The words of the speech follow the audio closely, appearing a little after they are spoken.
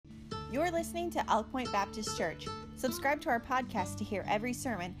You're listening to Elk Point Baptist Church. Subscribe to our podcast to hear every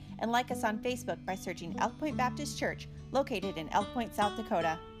sermon and like us on Facebook by searching Elk Point Baptist Church, located in Elk Point, South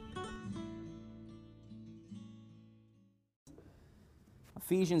Dakota.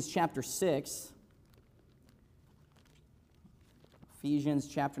 Ephesians chapter 6. Ephesians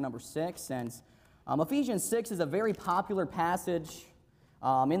chapter number 6. And Ephesians 6 is a very popular passage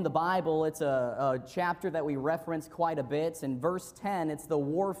in the Bible. It's a chapter that we reference quite a bit. In verse 10, it's the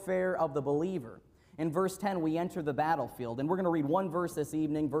warfare of the believer. In verse 10, we enter the battlefield. And we're going to read one verse this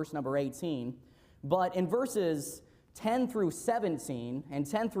evening, verse number 18. But in verses 10 through 17 and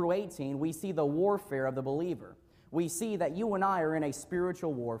 10 through 18, we see the warfare of the believer. We see that you and I are in a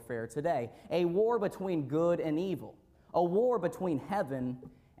spiritual warfare today, a war between good and evil, a war between heaven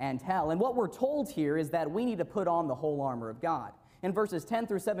and hell. And what we're told here is that we need to put on the whole armor of God. In verses 10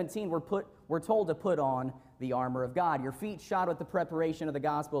 through 17, we're told to put on the armor of God. Your feet shod with the preparation of the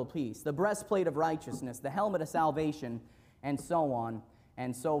gospel of peace, the breastplate of righteousness, the helmet of salvation, and so on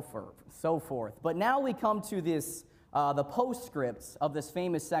and so forth. But now we come to this, the postscript of this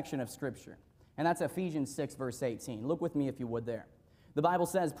famous section of Scripture. And that's Ephesians 6, verse 18. Look with me if you would there. The Bible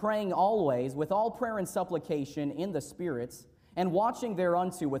says, praying always with all prayer and supplication in the spirits, and watching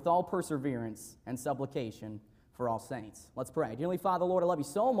thereunto with all perseverance and supplication for all saints. Let's pray. Dearly Father, Lord, I love you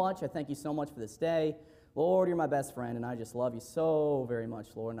so much. I thank you so much for this day. Lord, you're my best friend, and I just love you so very much,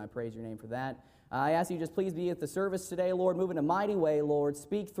 Lord, and I praise your name for that. I ask you just please be at the service today, Lord. Move in a mighty way, Lord.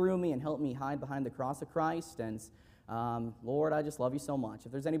 Speak through me and help me hide behind the cross of Christ. And Lord, I just love you so much.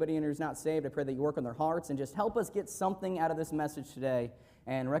 If there's anybody in here who's not saved, I pray that you work on their hearts and just help us get something out of this message today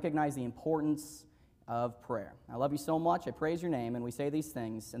and recognize the importance of prayer. I love you so much. I praise your name, and we say these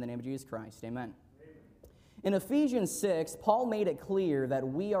things in the name of Jesus Christ. Amen. In Ephesians 6, Paul made it clear that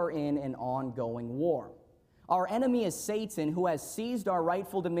we are in an ongoing war. Our enemy is Satan, who has seized our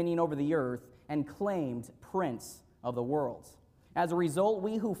rightful dominion over the earth and claimed prince of the world. As a result,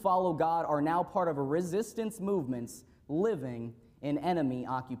 we who follow God are now part of a resistance movement living in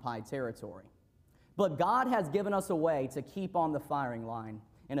enemy-occupied territory. But God has given us a way to keep on the firing line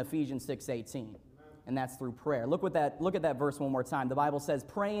in Ephesians 6:18, and that's through prayer. Look at that verse one more time. The Bible says,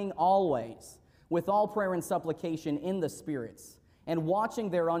 praying always with all prayer and supplication in the spirits, and watching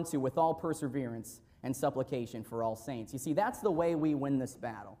thereunto with all perseverance and supplication for all saints. You see, that's the way we win this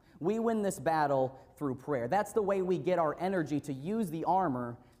battle. We win this battle through prayer. That's the way we get our energy to use the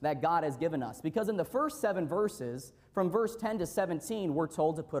armor that God has given us. Because in the first 7 verses, from verse 10 to 17, we're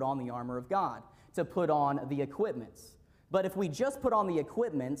told to put on the armor of God, to put on the equipments. But if we just put on the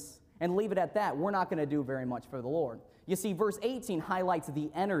equipments and leave it at that, we're not going to do very much for the Lord. You see, verse 18 highlights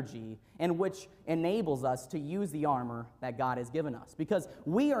the energy in which enables us to use the armor that God has given us. Because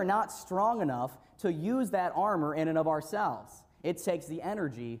we are not strong enough to use that armor in and of ourselves. It takes the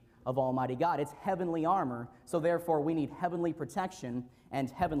energy of Almighty God. It's heavenly armor, so therefore we need heavenly protection and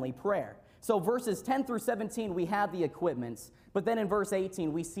heavenly prayer. So verses 10 through 17, we have the equipments, but then in verse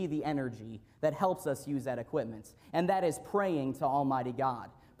 18, we see the energy that helps us use that equipment, and that is praying to Almighty God,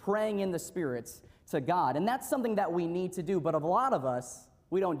 praying in the spirits to God. And that's something that we need to do, but a lot of us,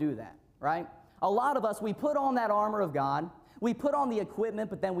 we don't do that, right? A lot of us, we put on that armor of God, we put on the equipment,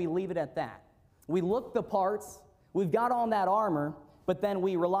 but then we leave it at that. We look the parts, we've got on that armor, but then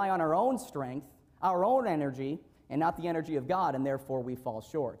we rely on our own strength, our own energy, and not the energy of God, and therefore we fall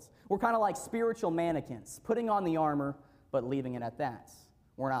short. We're kind of like spiritual mannequins, putting on the armor, but leaving it at that.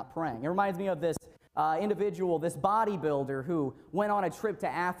 We're not praying. It reminds me of this individual, this bodybuilder who went on a trip to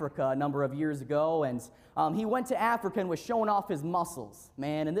Africa a number of years ago, and he went to Africa and was showing off his muscles,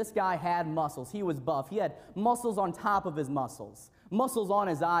 man, and this guy had muscles. He was buff. He had muscles on top of his muscles, muscles on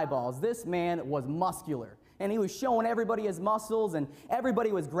his eyeballs. This man was muscular, and he was showing everybody his muscles, and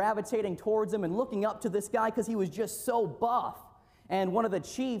everybody was gravitating towards him and looking up to this guy because he was just so buff. And one of the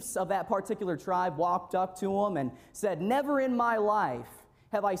chiefs of that particular tribe walked up to him and said, "Never in my life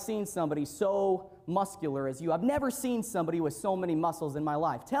have I seen somebody so muscular as you. I've never seen somebody with so many muscles in my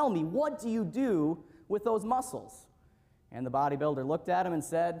life. Tell me, what do you do with those muscles?" And the bodybuilder looked at him and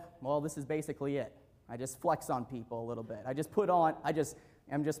said, "Well, this is basically it. I just flex on people a little bit.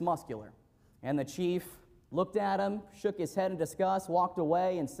 I'm just muscular." And the chief looked at him, shook his head in disgust, walked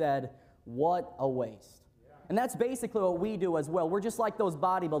away, and said, "What a waste." And that's basically what we do as well. We're just like those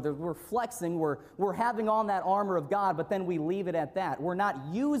bodybuilders. We're flexing, we're having on that armor of God, but then we leave it at that. We're not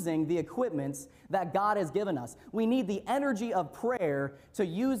using the equipments that God has given us. We need the energy of prayer to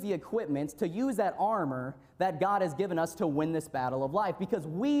use the equipment, to use that armor that God has given us to win this battle of life, because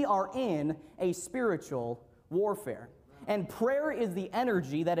we are in a spiritual warfare. And prayer is the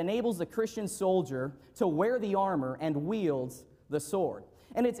energy that enables the Christian soldier to wear the armor and wields the sword.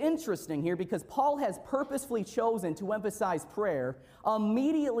 And it's interesting here because Paul has purposefully chosen to emphasize prayer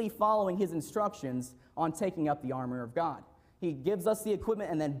immediately following his instructions on taking up the armor of God. He gives us the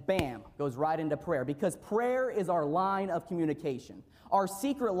equipment and then bam, goes right into prayer, because prayer is our line of communication, our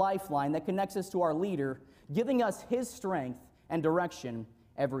secret lifeline that connects us to our leader, giving us his strength and direction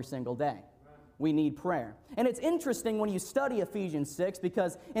every single day. We need prayer. And it's interesting when you study Ephesians 6,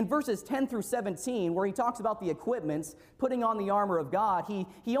 because in verses 10 through 17, where he talks about the equipments, putting on the armor of God,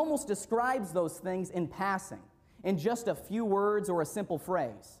 he almost describes those things in passing, in just a few words or a simple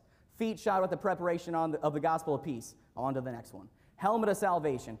phrase. Feet shod with the preparation of the gospel of peace. On to the next one. Helmet of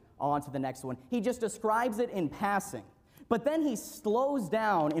salvation. On to the next one. He just describes it in passing. But then he slows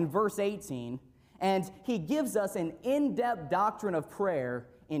down in verse 18, and he gives us an in-depth doctrine of prayer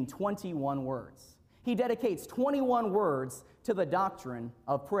in 21 words. He dedicates 21 words to the doctrine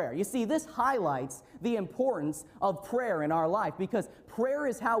of prayer. You see, this highlights the importance of prayer in our life, because prayer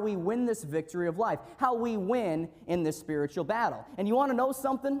is how we win this victory of life, how we win in this spiritual battle. And you want to know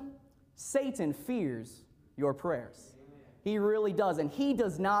something? Satan fears your prayers. He really does, and he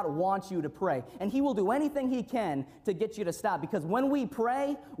does not want you to pray. And he will do anything he can to get you to stop, because when we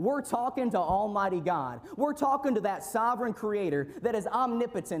pray, we're talking to Almighty God. We're talking to that sovereign creator that is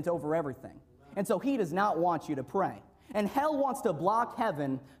omnipotent over everything. And so he does not want you to pray. And hell wants to block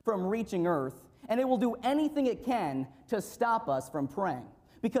heaven from reaching earth, and it will do anything it can to stop us from praying.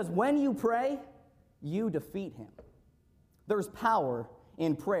 Because when you pray, you defeat him. There's power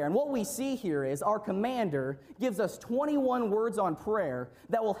in prayer. And what we see here is our commander gives us 21 words on prayer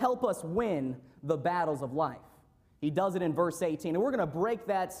that will help us win the battles of life. He does it in verse 18. And we're going to break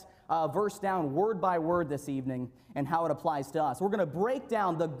that verse down word by word this evening and how it applies to us. We're going to break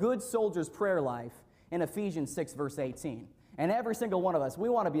down the good soldier's prayer life in Ephesians 6, verse 18. And every single one of us, we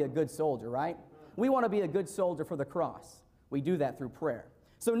want to be a good soldier, right? We want to be a good soldier for the cross. We do that through prayer.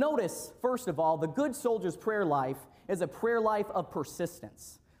 So notice, first of all, the good soldier's prayer life is a prayer life of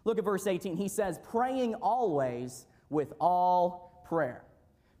persistence. Look at verse 18. He says, praying always with all prayer.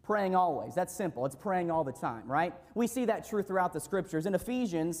 Praying always. That's simple. It's praying all the time, right? We see that truth throughout the scriptures. In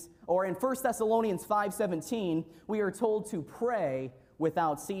Ephesians, or in 1 Thessalonians 5:17, we are told to pray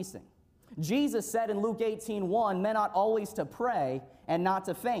without ceasing. Jesus said in Luke 18:1, men ought always to pray and not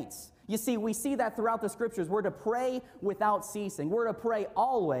to faint. You see, we see that throughout the scriptures. We're to pray without ceasing. We're to pray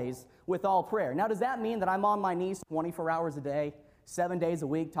always with all prayer. Now, does that mean that I'm on my knees 24 hours a day, 7 days a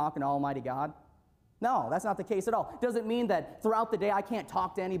week, talking to Almighty God? No, that's not the case at all. Does it mean that throughout the day I can't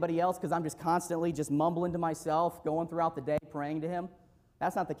talk to anybody else because I'm just constantly just mumbling to myself, going throughout the day, praying to him?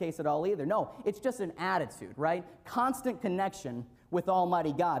 That's not the case at all either. No, it's just an attitude, right? Constant connection with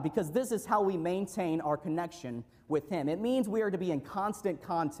Almighty God, because this is how we maintain our connection with him. It means we are to be in constant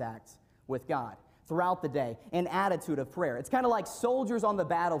contact with God throughout the day, an attitude of prayer. It's kind of like soldiers on the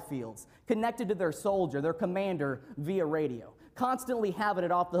battlefields, connected to their soldier, their commander, via radio, constantly having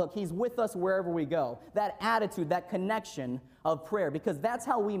it off the hook. He's with us wherever we go. That attitude, that connection of prayer, because that's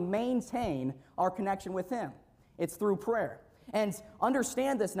how we maintain our connection with him. It's through prayer. And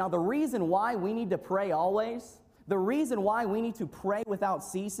understand this now, the reason why we need to pray always, the reason why we need to pray without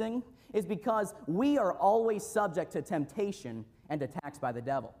ceasing, is because we are always subject to temptation and attacks by the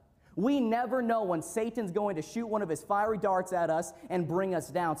devil. We never know when Satan's going to shoot one of his fiery darts at us and bring us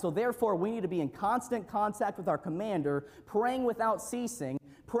down. So therefore, we need to be in constant contact with our commander, praying without ceasing,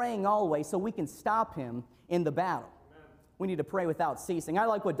 praying always, so we can stop him in the battle. Amen. We need to pray without ceasing. I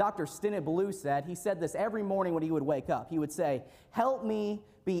like what Dr. Stinnett Ballou said. He said this every morning when he would wake up. He would say, help me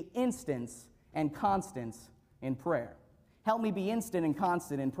be instant and constant in prayer. Help me be instant and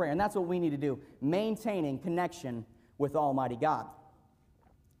constant in prayer. And that's what we need to do, maintaining connection with Almighty God.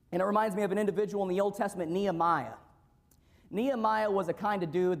 And it reminds me of an individual in the Old Testament, Nehemiah. Nehemiah was a kind of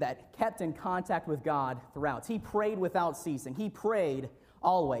dude that kept in contact with God throughout. He prayed without ceasing. He prayed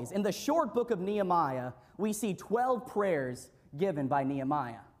always. In the short book of Nehemiah, we see 12 prayers given by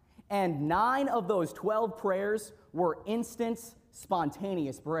Nehemiah. And 9 of those 12 prayers were instant,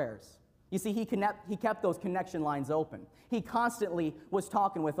 spontaneous prayers. You see, he kept those connection lines open. He constantly was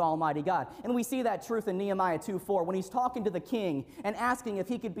talking with Almighty God. And we see that truth in Nehemiah 2:4 when he's talking to the king and asking if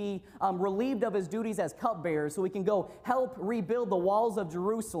he could be relieved of his duties as cupbearer so he can go help rebuild the walls of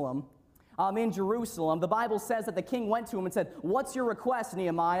Jerusalem. In Jerusalem, the Bible says that the king went to him and said, what's your request,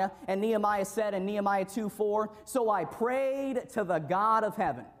 Nehemiah? And Nehemiah said in Nehemiah 2:4, so I prayed to the God of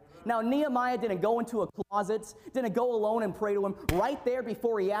heaven. Now, Nehemiah didn't go into a closet, didn't go alone and pray to him. Right there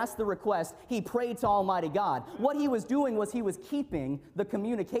before he asked the request, he prayed to Almighty God. What he was doing was he was keeping the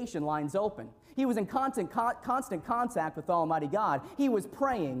communication lines open. He was in constant contact with Almighty God. He was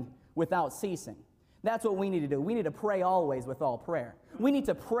praying without ceasing. That's what we need to do. We need to pray always with all prayer. We need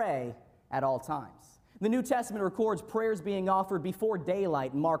to pray at all times. The New Testament records prayers being offered before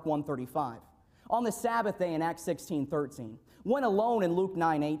daylight in Mark 1:35, on the Sabbath day in Acts 16:13, when alone in Luke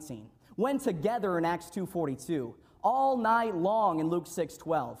 9:18, when together in Acts 2:42, all night long in Luke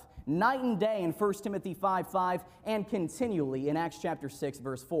 6:12, night and day in 1 Timothy 5:5, and continually in Acts chapter 6,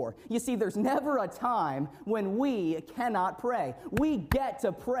 verse 4. You see, there's never a time when we cannot pray. We get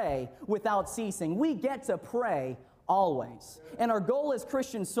to pray without ceasing. We get to pray always. And our goal as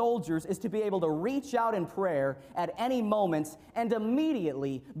Christian soldiers is to be able to reach out in prayer at any moment and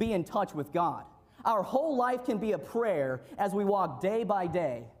immediately be in touch with God. Our whole life can be a prayer as we walk day by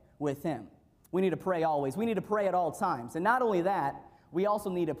day with Him. We need to pray always. We need to pray at all times. And not only that, we also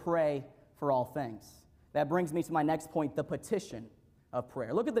need to pray for all things. That brings me to my next point, the petition of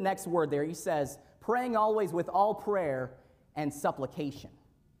prayer. Look at the next word there. He says, praying always with all prayer and supplication.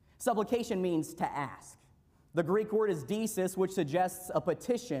 Supplication means to ask. The Greek word is desis, which suggests a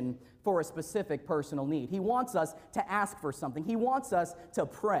petition for a specific personal need. He wants us to ask for something. He wants us to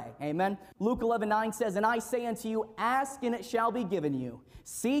pray. Amen? Luke 11:9 says, and I say unto you, ask and it shall be given you.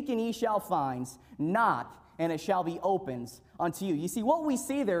 Seek and ye shall find. Knock and it shall be opened unto you. You see, what we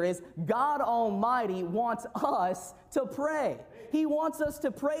see there is God Almighty wants us to pray. He wants us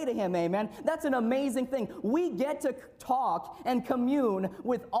to pray to Him, amen? That's an amazing thing. We get to talk and commune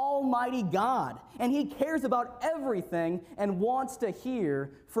with Almighty God, and He cares about everything and wants to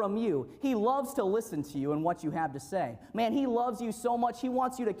hear from you. He loves to listen to you and what you have to say. Man, He loves you so much, He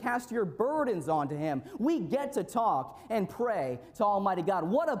wants you to cast your burdens onto Him. We get to talk and pray to Almighty God.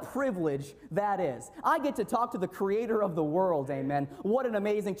 What a privilege that is. I get to talk to the Creator of the world, amen? What an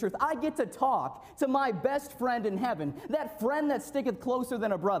amazing truth. I get to talk to my best friend in heaven, that friend that sticketh closer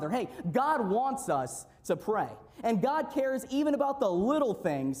than a brother. Hey, God wants us to pray. And God cares even about the little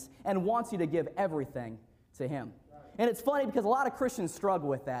things and wants you to give everything to Him. And it's funny because a lot of Christians struggle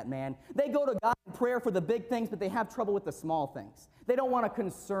with that, man. They go to God in prayer for the big things, but they have trouble with the small things. They don't want to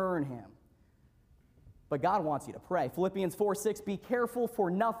concern Him. But God wants you to pray. Philippians 4:6, be careful for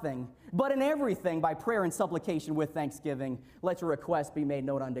nothing, but in everything by prayer and supplication with thanksgiving, let your requests be made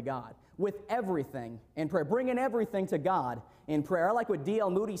known unto God. With everything in prayer. Bringing everything to God in prayer. I like what D.L.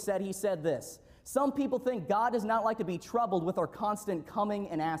 Moody said. He said this, some people think God does not like to be troubled with our constant coming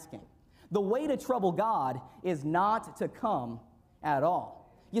and asking. The way to trouble God is not to come at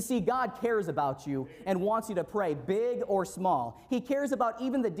all. You see, God cares about you and wants you to pray, big or small. He cares about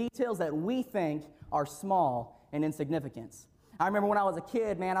even the details that we think are small and insignificant. I remember when I was a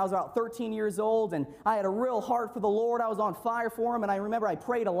kid, man, I was about 13 years old, and I had a real heart for the Lord. I was on fire for Him, and I remember I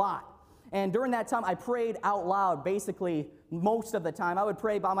prayed a lot. And during that time, I prayed out loud, basically most of the time. I would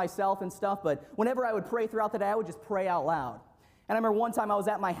pray by myself and stuff, but whenever I would pray throughout the day, I would just pray out loud. And I remember one time I was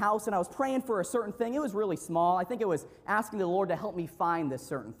at my house, and I was praying for a certain thing. It was really small. I think it was asking the Lord to help me find this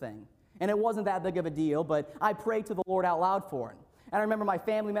certain thing. And it wasn't that big of a deal, but I prayed to the Lord out loud for it. And I remember my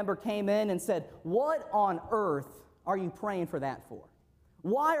family member came in and said, what on earth are you praying for that for?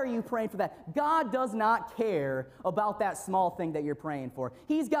 Why are you praying for that? God does not care about that small thing that you're praying for.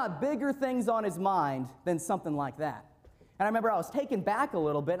 He's got bigger things on His mind than something like that. And I remember I was taken back a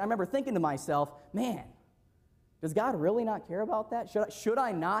little bit, and I remember thinking to myself, man, does God really not care about that? Should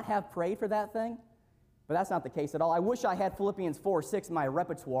I not have prayed for that thing? But that's not the case at all. I wish I had Philippians 4:6 in my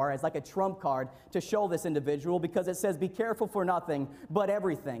repertoire as like a trump card to show this individual, because it says, be careful for nothing, but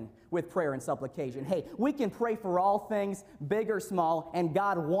everything with prayer and supplication. Hey, we can pray for all things, big or small, and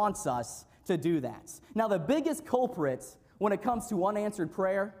God wants us to do that. Now, the biggest culprit when it comes to unanswered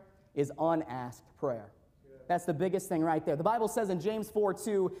prayer is unasked prayer. That's the biggest thing right there. The Bible says in James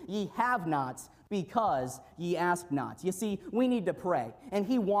 4:2, ye have not because ye ask not. You see, we need to pray, and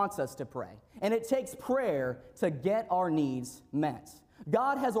He wants us to pray. And it takes prayer to get our needs met.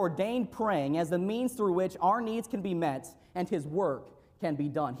 God has ordained praying as the means through which our needs can be met and His work can be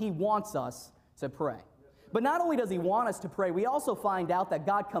done. He wants us to pray. But not only does He want us to pray, we also find out that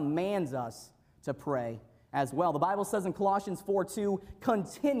God commands us to pray as well. The Bible says in Colossians 4:2,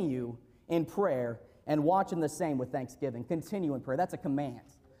 continue in prayer and watch in the same with thanksgiving. Continue in prayer. That's a command.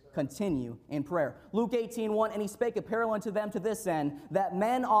 Continue in prayer. Luke 18:1, and He spake a parable unto them to this end, that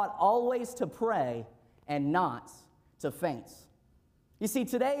men ought always to pray and not to faint. You see,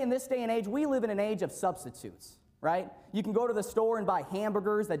 today, in this day and age, we live in an age of substitutes, right? You can go to the store and buy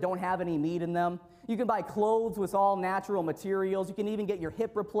hamburgers that don't have any meat in them. You can buy clothes with all natural materials. You can even get your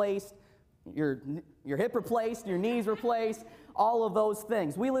hip replaced, your knees replaced, all of those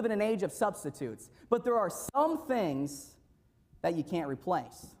things. We live in an age of substitutes. But there are some things that you can't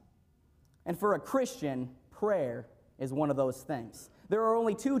replace. And for a Christian, prayer is one of those things. There are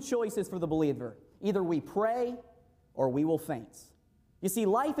only two choices for the believer. Either we pray or we will faint. You see,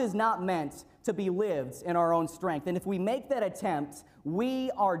 life is not meant to be lived in our own strength. And if we make that attempt, we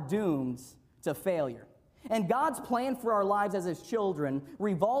are doomed to failure. And God's plan for our lives as His children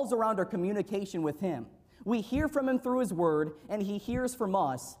revolves around our communication with Him. We hear from Him through His Word, and He hears from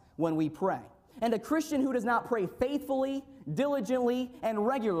us when we pray. And a Christian who does not pray faithfully, diligently, and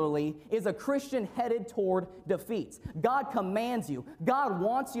regularly is a Christian headed toward defeat. God commands you. God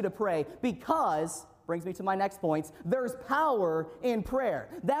wants you to pray because, brings me to my next point, there's power in prayer.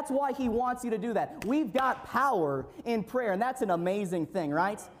 That's why He wants you to do that. We've got power in prayer, and that's an amazing thing,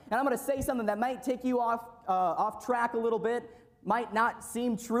 right? And I'm going to say something that might take you off track a little bit, might not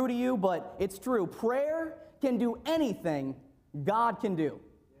seem true to you, but it's true. Prayer can do anything God can do.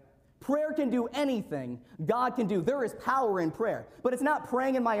 Prayer can do anything God can do. There is power in prayer. But it's not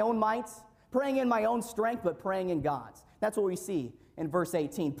praying in my own might, praying in my own strength, but praying in God's. That's what we see in verse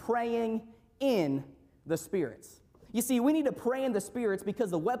 18, praying in the spirits. You see, we need to pray in the spirits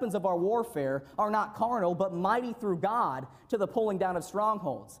because the weapons of our warfare are not carnal, but mighty through God to the pulling down of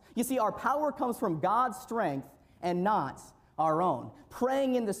strongholds. You see, our power comes from God's strength and not our own.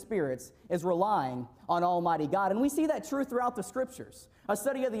 Praying in the spirits is relying on Almighty God. And we see that truth throughout the scriptures. A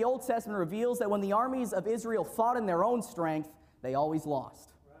study of the Old Testament reveals that when the armies of Israel fought in their own strength, they always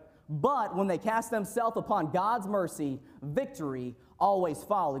lost. But when they cast themselves upon God's mercy, victory always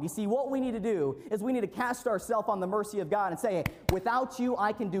followed. You see, what we need to do is we need to cast ourselves on the mercy of God and say, hey, without you,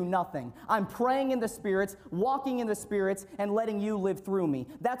 I can do nothing. I'm praying in the spirits, walking in the spirits, and letting you live through me.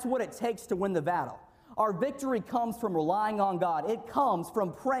 That's what it takes to win the battle. Our victory comes from relying on God. It comes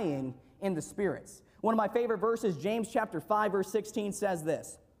from praying in the spirits. One of my favorite verses, James chapter 5, verse 16 says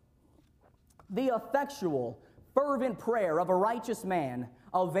this, the effectual, fervent prayer of a righteous man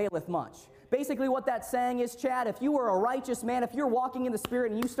availeth much. Basically what that's saying is, Chad, if you are a righteous man, if you're walking in the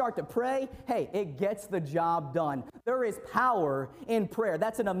Spirit and you start to pray, hey, it gets the job done. There is power in prayer.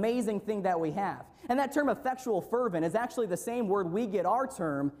 That's an amazing thing that we have. And that term effectual, fervent is actually the same word we get our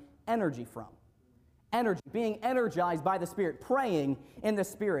term energy from. Energy, being energized by the Spirit, praying in the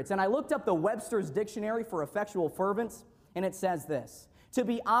spirits. And I looked up the Webster's Dictionary for effectual fervence, and it says this, to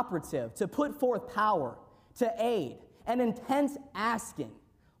be operative, to put forth power, to aid, an intense asking,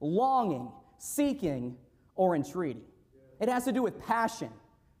 longing, seeking, or entreaty. It has to do with passion,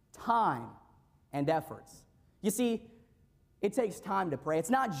 time, and efforts. You see, it takes time to pray. It's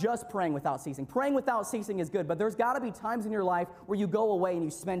not just praying without ceasing. Praying without ceasing is good, but there's got to be times in your life where you go away and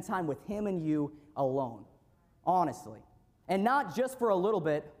you spend time with Him and you alone, honestly. And not just for a little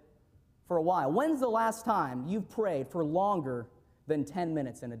bit, for a while. When's the last time you've prayed for longer than 10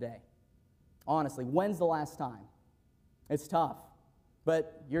 minutes in a day? Honestly, when's the last time? It's tough.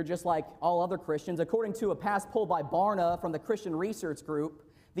 But you're just like all other Christians. According to a past poll by Barna from the Christian Research Group,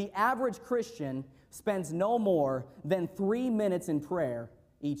 the average Christian spends no more than 3 minutes in prayer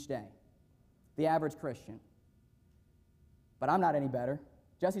each day. The average Christian. But I'm not any better.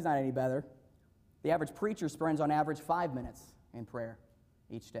 Jesse's not any better. The average preacher spends on average 5 minutes in prayer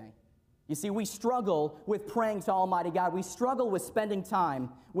each day. You see, we struggle with praying to Almighty God. We struggle with spending time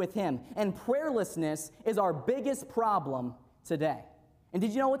with Him. And prayerlessness is our biggest problem today. And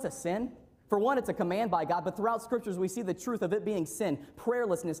did you know it's a sin? For one, it's a command by God, but throughout Scriptures we see the truth of it being sin,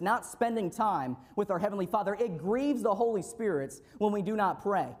 prayerlessness, not spending time with our Heavenly Father. It grieves the Holy Spirit when we do not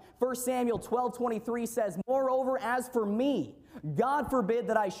pray. 1 Samuel 12:23 says, moreover, as for me, God forbid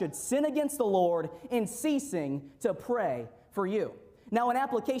that I should sin against the Lord in ceasing to pray for you. Now, in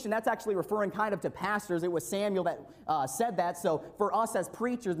application, that's actually referring kind of to pastors. It was Samuel that said that. So for us as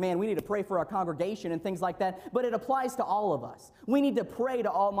preachers, man, we need to pray for our congregation and things like that. But it applies to all of us. We need to pray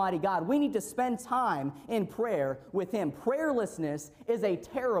to Almighty God. We need to spend time in prayer with Him. Prayerlessness is a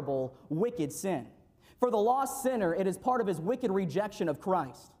terrible, wicked sin. For the lost sinner, it is part of his wicked rejection of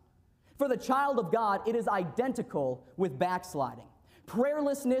Christ. For the child of God, it is identical with backsliding.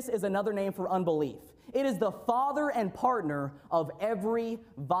 Prayerlessness is another name for unbelief. It is the father and partner of every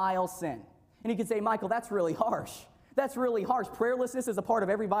vile sin. And you can say, Michael, that's really harsh. That's really harsh. Prayerlessness is a part of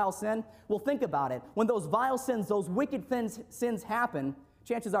every vile sin. Well, think about it. When those vile sins, those wicked sins happen,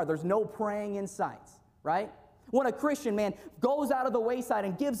 chances are there's no praying in sight, right? When a Christian, man, goes out of the wayside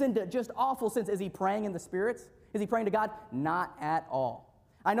and gives into just awful sins, is he praying in the spirits? Is he praying to God? Not at all.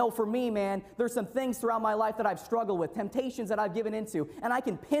 I know for me, man, there's some things throughout my life that I've struggled with, temptations that I've given into, and I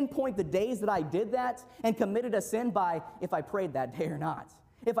can pinpoint the days that I did that and committed a sin by if I prayed that day or not.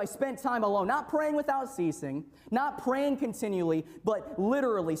 If I spent time alone, not praying without ceasing, not praying continually, but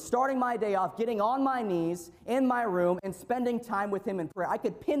literally starting my day off, getting on my knees in my room and spending time with Him in prayer. I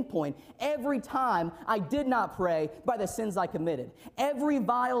could pinpoint every time I did not pray by the sins I committed. Every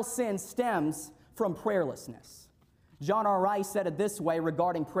vile sin stems from prayerlessness. John R. Rice said it this way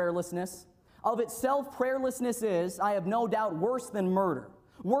regarding prayerlessness. Of itself, prayerlessness is, I have no doubt, worse than murder,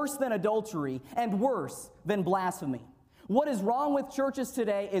 worse than adultery, and worse than blasphemy. What is wrong with churches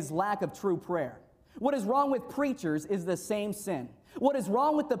today is lack of true prayer. What is wrong with preachers is the same sin. What is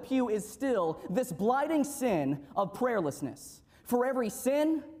wrong with the pew is still this blighting sin of prayerlessness. For every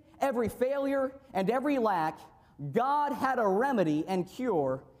sin, every failure, and every lack, God had a remedy and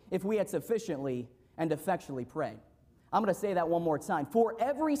cure if we had sufficiently and effectually prayed. I'm going to say that one more time. For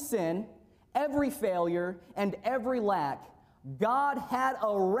every sin, every failure, and every lack, God had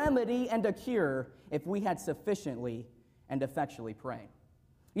a remedy and a cure if we had sufficiently and effectually prayed.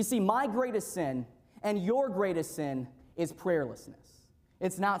 You see, my greatest sin and your greatest sin is prayerlessness.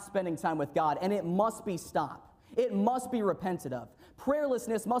 It's not spending time with God, and it must be stopped. It must be repented of.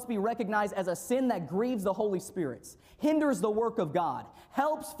 Prayerlessness must be recognized as a sin that grieves the Holy Spirit, hinders the work of God,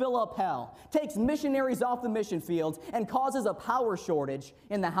 helps fill up hell, takes missionaries off the mission fields, and causes a power shortage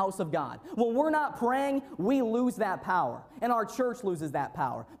in the house of God. When we're not praying, we lose that power, and our church loses that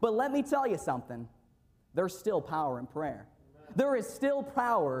power. But let me tell you something. There's still power in prayer. There is still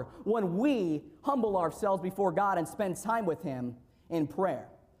power when we humble ourselves before God and spend time with Him in prayer.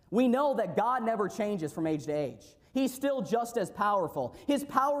 We know that God never changes from age to age. He's still just as powerful. His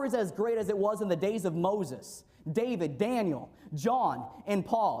power is as great as it was in the days of Moses, David, Daniel, John, and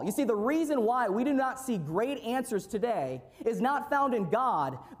Paul. You see, the reason why we do not see great answers today is not found in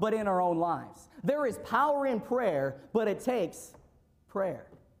God, but in our own lives. There is power in prayer, but it takes prayer.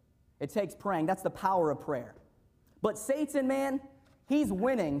 It takes praying. That's the power of prayer. But Satan, man, he's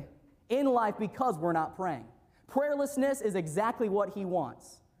winning in life because we're not praying. Prayerlessness is exactly what he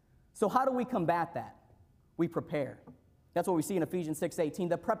wants. So how do we combat that? We prepare. That's what we see in Ephesians 6:18,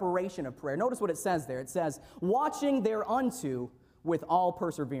 the preparation of prayer. Notice what it says there. It says, watching thereunto with all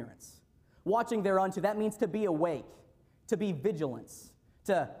perseverance. Watching thereunto, that means to be awake, to be vigilant,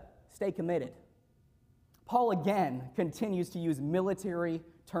 to stay committed. Paul again continues to use military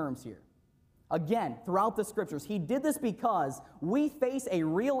terms here. Again, throughout the scriptures, he did this because we face a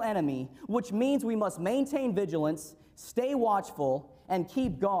real enemy, which means we must maintain vigilance, stay watchful, and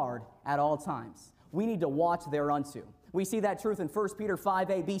keep guard at all times. We need to watch thereunto. We see that truth in 1 Peter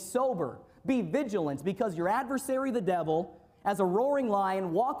 5:8. Be sober, be vigilant, because your adversary the devil, as a roaring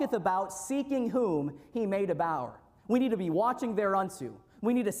lion, walketh about, seeking whom he may devour. We need to be watching thereunto.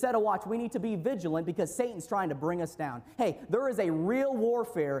 We need to set a watch. We need to be vigilant because Satan's trying to bring us down. Hey, there is a real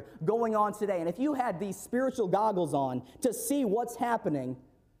warfare going on today. And if you had these spiritual goggles on to see what's happening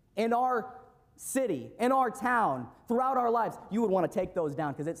in our city, in our town, throughout our lives, you would want to take those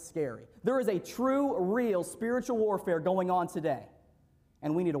down because it's scary. There is a true, real spiritual warfare going on today.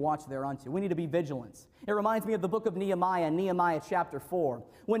 And we need to watch thereunto. We need to be vigilant. It reminds me of the book of Nehemiah, Nehemiah chapter 4.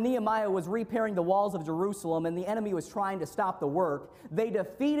 When Nehemiah was repairing the walls of Jerusalem and the enemy was trying to stop the work, they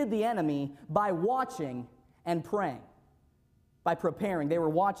defeated the enemy by watching and praying, by preparing. They were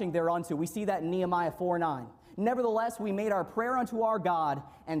watching thereunto. We see that in Nehemiah 4:9. Nevertheless, we made our prayer unto our God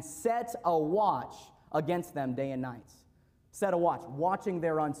and set a watch against them day and night. Set a watch, watching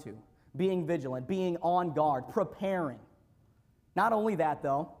thereunto, being vigilant, being on guard, preparing. Not only that,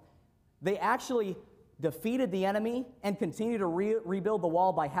 though, they actually defeated the enemy and continued to rebuild the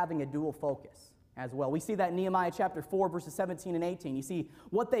wall by having a dual focus as well. We see that in Nehemiah chapter 4, verses 17 and 18. You see,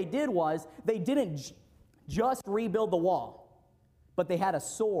 what they did was they didn't just rebuild the wall, but they had a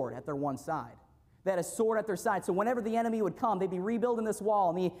sword at their one side. They had a sword at their side. So whenever the enemy would come, they'd be rebuilding this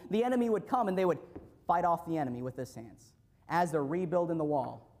wall, and the enemy would come, and they would fight off the enemy with this hands as they're rebuilding the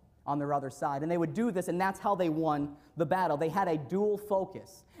wall on their other side. And they would do this, and that's how they won the battle. They had a dual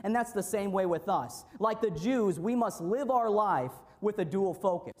focus. And that's the same way with us. Like the Jews, we must live our life with a dual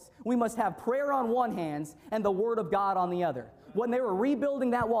focus. We must have prayer on one hand and the Word of God on the other. When they were rebuilding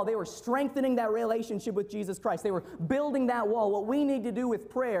that wall, they were strengthening that relationship with Jesus Christ. They were building that wall. What we need to do with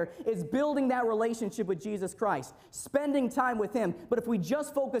prayer is building that relationship with Jesus Christ, spending time with Him. But if we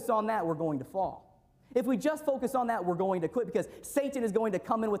just focus on that, we're going to fall. If we just focus on that, we're going to quit because Satan is going to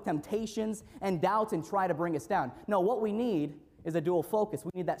come in with temptations and doubts and try to bring us down. No, what we need is a dual focus.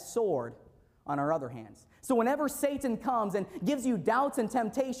 We need that sword on our other hands. So whenever Satan comes and gives you doubts and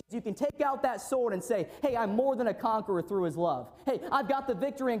temptations, you can take out that sword and say, hey, I'm more than a conqueror through His love. Hey, I've got the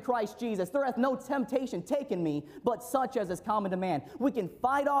victory in Christ Jesus. There hath no temptation taken me, but such as is common to man. We can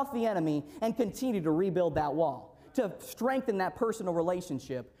fight off the enemy and continue to rebuild that wall, to strengthen that personal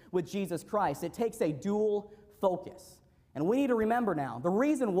relationship with Jesus Christ. It takes a dual focus. And we need to remember now, the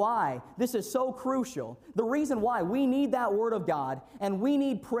reason why this is so crucial, the reason why we need that Word of God and we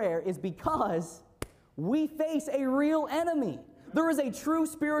need prayer is because we face a real enemy. There is a true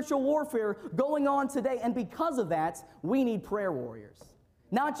spiritual warfare going on today, and because of that, we need prayer warriors.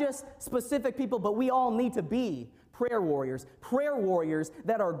 Not just specific people, but we all need to be prayer warriors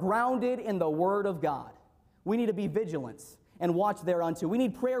that are grounded in the Word of God. We need to be vigilant and watch thereunto. We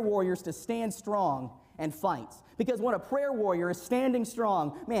need prayer warriors to stand strong and fight. Because when a prayer warrior is standing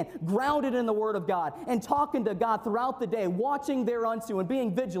strong, man, grounded in the Word of God and talking to God throughout the day, watching thereunto and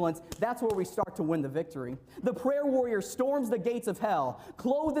being vigilant, that's where we start to win the victory. The prayer warrior storms the gates of hell,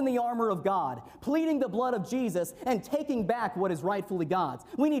 clothed in the armor of God, pleading the blood of Jesus and taking back what is rightfully God's.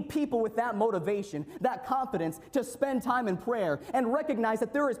 We need people with that motivation, that confidence to spend time in prayer and recognize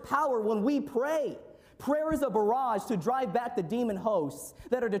that there is power when we pray. Prayer is a barrage to drive back the demon hosts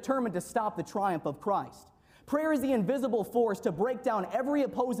that are determined to stop the triumph of Christ. Prayer is the invisible force to break down every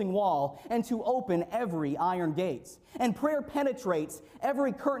opposing wall and to open every iron gate. And prayer penetrates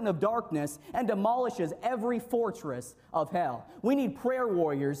every curtain of darkness and demolishes every fortress of hell. We need prayer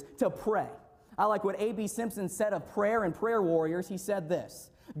warriors to pray. I like what A.B. Simpson said of prayer and prayer warriors. He said this: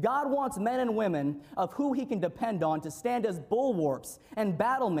 God wants men and women of who he can depend on to stand as bulwarks and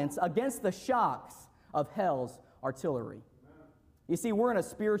battlements against the shocks of hell's artillery. You see, we're in a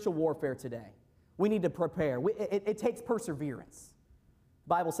spiritual warfare today. We need to prepare. It takes perseverance. The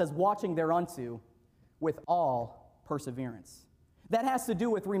Bible says, watching thereunto with all perseverance. That has to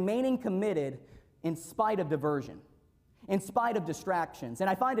do with remaining committed in spite of diversion, in spite of distractions. And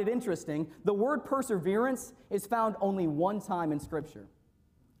I find it interesting, the word perseverance is found only one time in Scripture,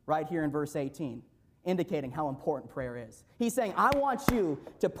 right here in verse 18. Indicating how important prayer is. He's saying, I want you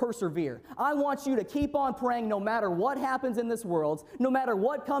to persevere. I want you to keep on praying no matter what happens in this world, no matter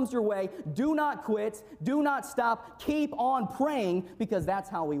what comes your way. Do not quit. Do not stop. Keep on praying, because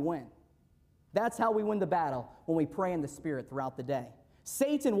that's how we win. That's how we win the battle, when we pray in the Spirit throughout the day.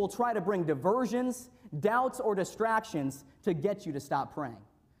 Satan will try to bring diversions, doubts, or distractions to get you to stop praying.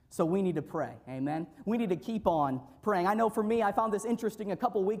 So we need to pray, amen? We need to keep on praying. I know for me, I found this interesting a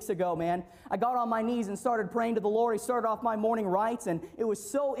couple weeks ago, man. I got on my knees and started praying to the Lord. I started off my morning rites, and it was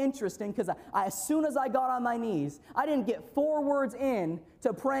so interesting because as soon as I got on my knees, I didn't get 4 words in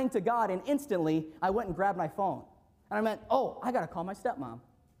to praying to God, and instantly I went and grabbed my phone. And I meant, oh, I got to call my stepmom.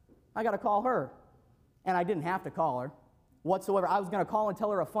 I got to call her. And I didn't have to call her whatsoever. I was going to call and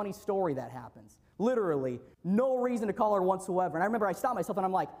tell her a funny story that happens. Literally, no reason to call her whatsoever. And I remember I stopped myself and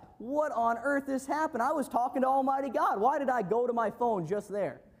I'm like, what on earth has happened? I was talking to Almighty God. Why did I go to my phone just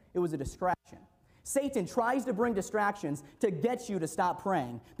there? It was a distraction. Satan tries to bring distractions to get you to stop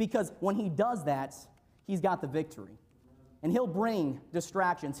praying, because when he does that, he's got the victory. And he'll bring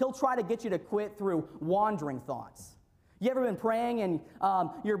distractions. He'll try to get you to quit through wandering thoughts. You ever been praying and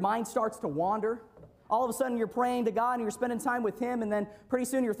your mind starts to wander? All of a sudden, you're praying to God and you're spending time with Him, and then pretty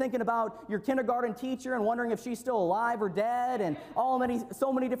soon you're thinking about your kindergarten teacher and wondering if she's still alive or dead, and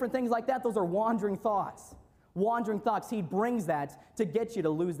so many different things like that. Those are wandering thoughts. Wandering thoughts. He brings that to get you to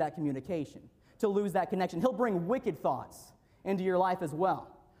lose that communication, to lose that connection. He'll bring wicked thoughts into your life as well.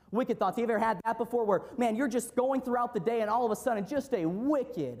 Wicked thoughts. Have you ever had that before, where, man, you're just going throughout the day and all of a sudden just a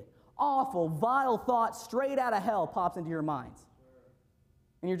wicked, awful, vile thought straight out of hell pops into your mind?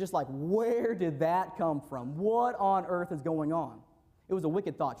 And you're just like, where did that come from? What on earth is going on? It was a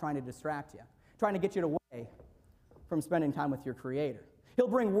wicked thought trying to distract you, trying to get you away from spending time with your Creator. He'll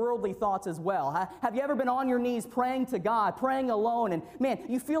bring worldly thoughts as well. Have you ever been on your knees praying to God, praying alone, and man,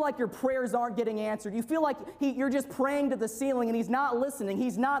 you feel like your prayers aren't getting answered. You feel like you're just praying to the ceiling and He's not listening.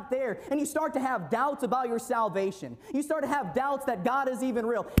 He's not there. And you start to have doubts about your salvation. You start to have doubts that God is even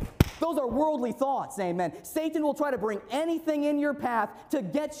real. Those are worldly thoughts, amen. Satan will try to bring anything in your path to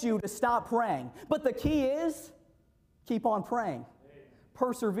get you to stop praying. But the key is, keep on praying.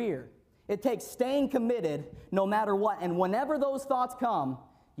 Persevere. It takes staying committed no matter what. And whenever those thoughts come,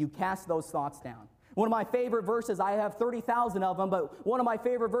 you cast those thoughts down. One of my favorite verses, I have 30,000 of them, but one of my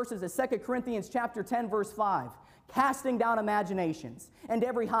favorite verses is 2 Corinthians chapter 10, verse 5. Casting down imaginations and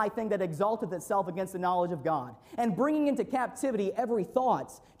every high thing that exalteth itself against the knowledge of God, and bringing into captivity every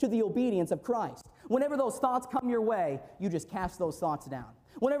thought to the obedience of Christ. Whenever those thoughts come your way, you just cast those thoughts down.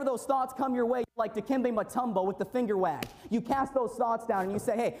 Whenever those thoughts come your way, like Dikembe Mutombo with the finger wag, you cast those thoughts down and you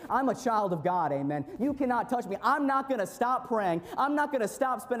say, hey, I'm a child of God, amen. You cannot touch me. I'm not going to stop praying. I'm not going to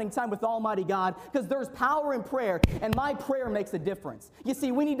stop spending time with Almighty God, because there's power in prayer, and my prayer makes a difference. You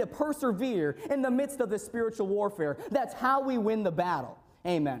see, we need to persevere in the midst of this spiritual warfare. That's how we win the battle,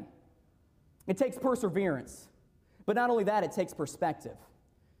 amen. It takes perseverance, but not only that, it takes perspective.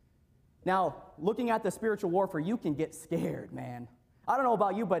 Now, looking at the spiritual warfare, you can get scared, man. I don't know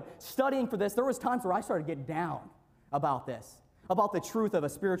about you, but studying for this, there was times where I started getting down about this. about the truth of a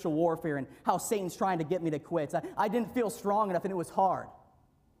spiritual warfare and how Satan's trying to get me to quit. I didn't feel strong enough and it was hard.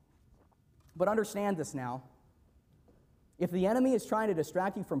 But understand this now. If the enemy is trying to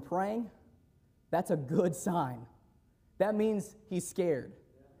distract you from praying, that's a good sign. That means he's scared.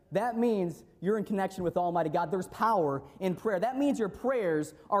 That means you're in connection with Almighty God. There's power in prayer. That means your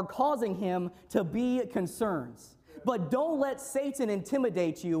prayers are causing him to be concerned. But don't let Satan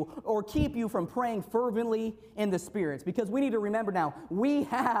intimidate you or keep you from praying fervently in the spirits, because we need to remember now, we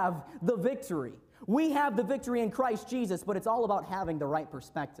have the victory. We have the victory in Christ Jesus, but it's all about having the right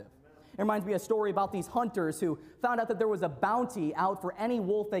perspective. It reminds me of a story about these hunters who found out that there was a bounty out for any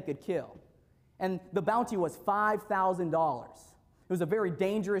wolf they could kill. And the bounty was $5,000. It was a very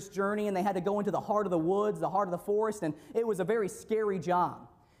dangerous journey, and they had to go into the heart of the woods, the heart of the forest, and it was a very scary job.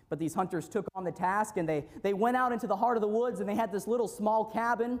 But these hunters took on the task, and they went out into the heart of the woods, and they had this little small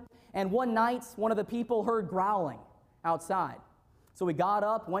cabin, and one night, one of the people heard growling outside. So he got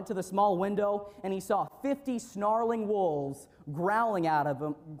up, went to the small window, and he saw 50 snarling wolves growling at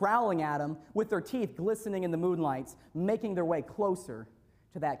him with their teeth glistening in the moonlights, making their way closer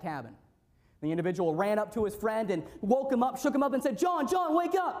to that cabin. The individual ran up to his friend and woke him up, shook him up, and said, John,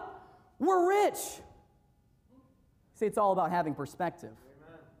 wake up. We're rich. See, it's all about having perspective.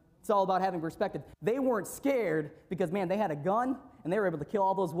 Amen. It's all about having perspective. They weren't scared because, man, they had a gun, and they were able to kill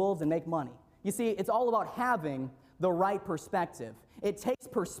all those wolves and make money. You see, it's all about having the right perspective. It takes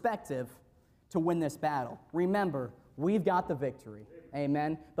perspective to win this battle. Remember, we've got the victory.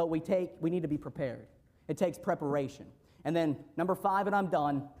 Amen. But we need to be prepared. It takes preparation. And then, number 5, and I'm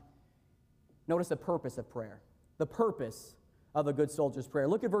done. Notice the purpose of prayer. The purpose of a good soldier's prayer.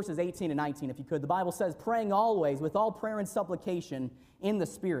 Look at verses 18 and 19 if you could. The Bible says, praying always with all prayer and supplication in the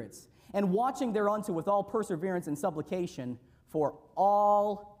spirits, and watching thereunto with all perseverance and supplication for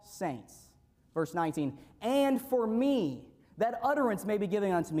all saints. Verse 19, and for me, that utterance may be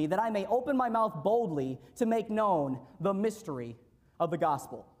given unto me, that I may open my mouth boldly to make known the mystery of the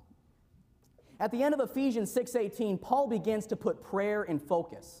gospel. At the end of Ephesians 6:18, Paul begins to put prayer in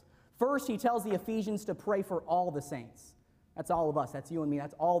focus. First, he tells the Ephesians to pray for all the saints. That's all of us. That's you and me.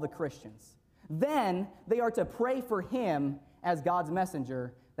 That's all the Christians. Then, they are to pray for him as God's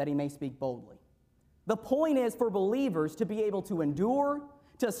messenger, that he may speak boldly. The point is for believers to be able to endure,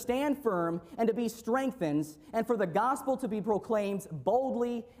 to stand firm, and to be strengthened, and for the gospel to be proclaimed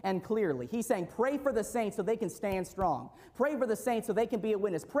boldly and clearly. He's saying, pray for the saints so they can stand strong. Pray for the saints so they can be a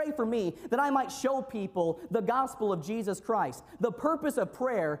witness. Pray for me that I might show people the gospel of Jesus Christ. The purpose of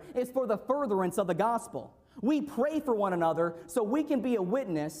prayer is for the furtherance of the gospel. We pray for one another so we can be a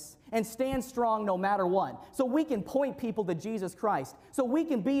witness and stand strong no matter what. So we can point people to Jesus Christ. So we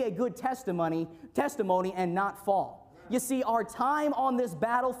can be a good testimony and not fall. You see, our time on this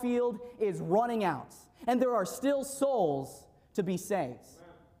battlefield is running out, and there are still souls to be saved.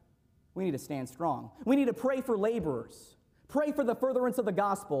 We need to stand strong. We need to pray for laborers, pray for the furtherance of the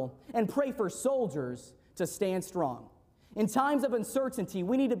gospel, and pray for soldiers to stand strong. In times of uncertainty,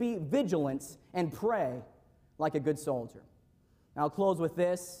 we need to be vigilant and pray like a good soldier. Now, I'll close with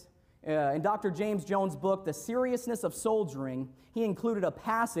this. In Dr. James Jones' book, The Seriousness of Soldiering, he included a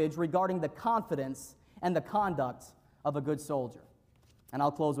passage regarding the confidence and the conduct of a good soldier. And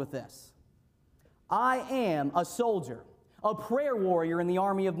I'll close with this. I am a soldier, a prayer warrior in the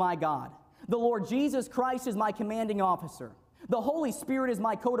army of my God. The Lord Jesus Christ is my commanding officer. The Holy Spirit is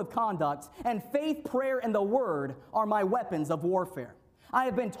my code of conduct, and faith, prayer, and the Word are my weapons of warfare. I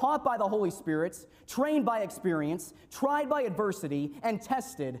have been taught by the Holy Spirit, trained by experience, tried by adversity, and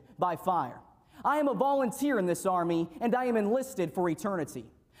tested by fire. I am a volunteer in this army, and I am enlisted for eternity.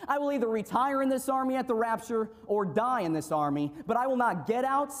 I will either retire in this army at the rapture or die in this army, but I will not get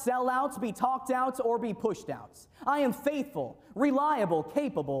out, sell out, be talked out, or be pushed out. I am faithful, reliable,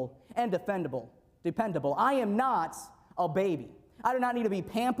 capable, and dependable. I am not a baby. I do not need to be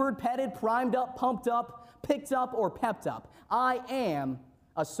pampered, petted, primed up, pumped up, picked up, or pepped up. I am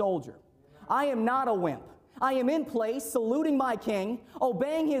a soldier. I am not a wimp. I am in place, saluting my king,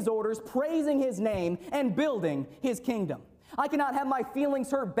 obeying his orders, praising his name, and building his kingdom. I cannot have my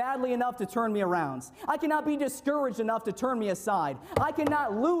feelings hurt badly enough to turn me around. I cannot be discouraged enough to turn me aside. I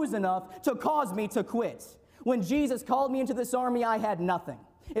cannot lose enough to cause me to quit. When Jesus called me into this army, I had nothing.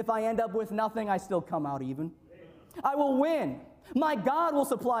 If I end up with nothing, I still come out even. I will win. My God will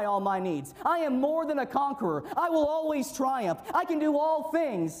supply all my needs. I am more than a conqueror. I will always triumph. I can do all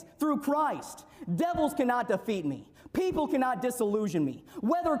things through Christ. Devils cannot defeat me. People cannot disillusion me.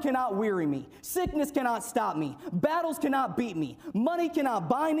 Weather cannot weary me. Sickness cannot stop me. Battles cannot beat me. Money cannot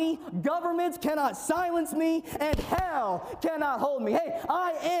buy me. Governments cannot silence me. And hell cannot hold me. Hey,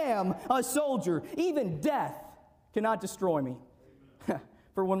 I am a soldier. Even death cannot destroy me.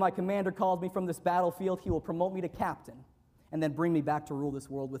 For when my commander calls me from this battlefield, he will promote me to captain and then bring me back to rule this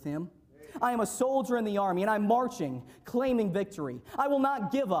world with him. I am a soldier in the army, and I'm marching, claiming victory. I will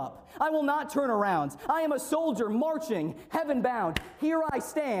not give up. I will not turn around. I am a soldier marching, heaven bound. Here I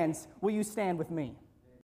stand. Will you stand with me?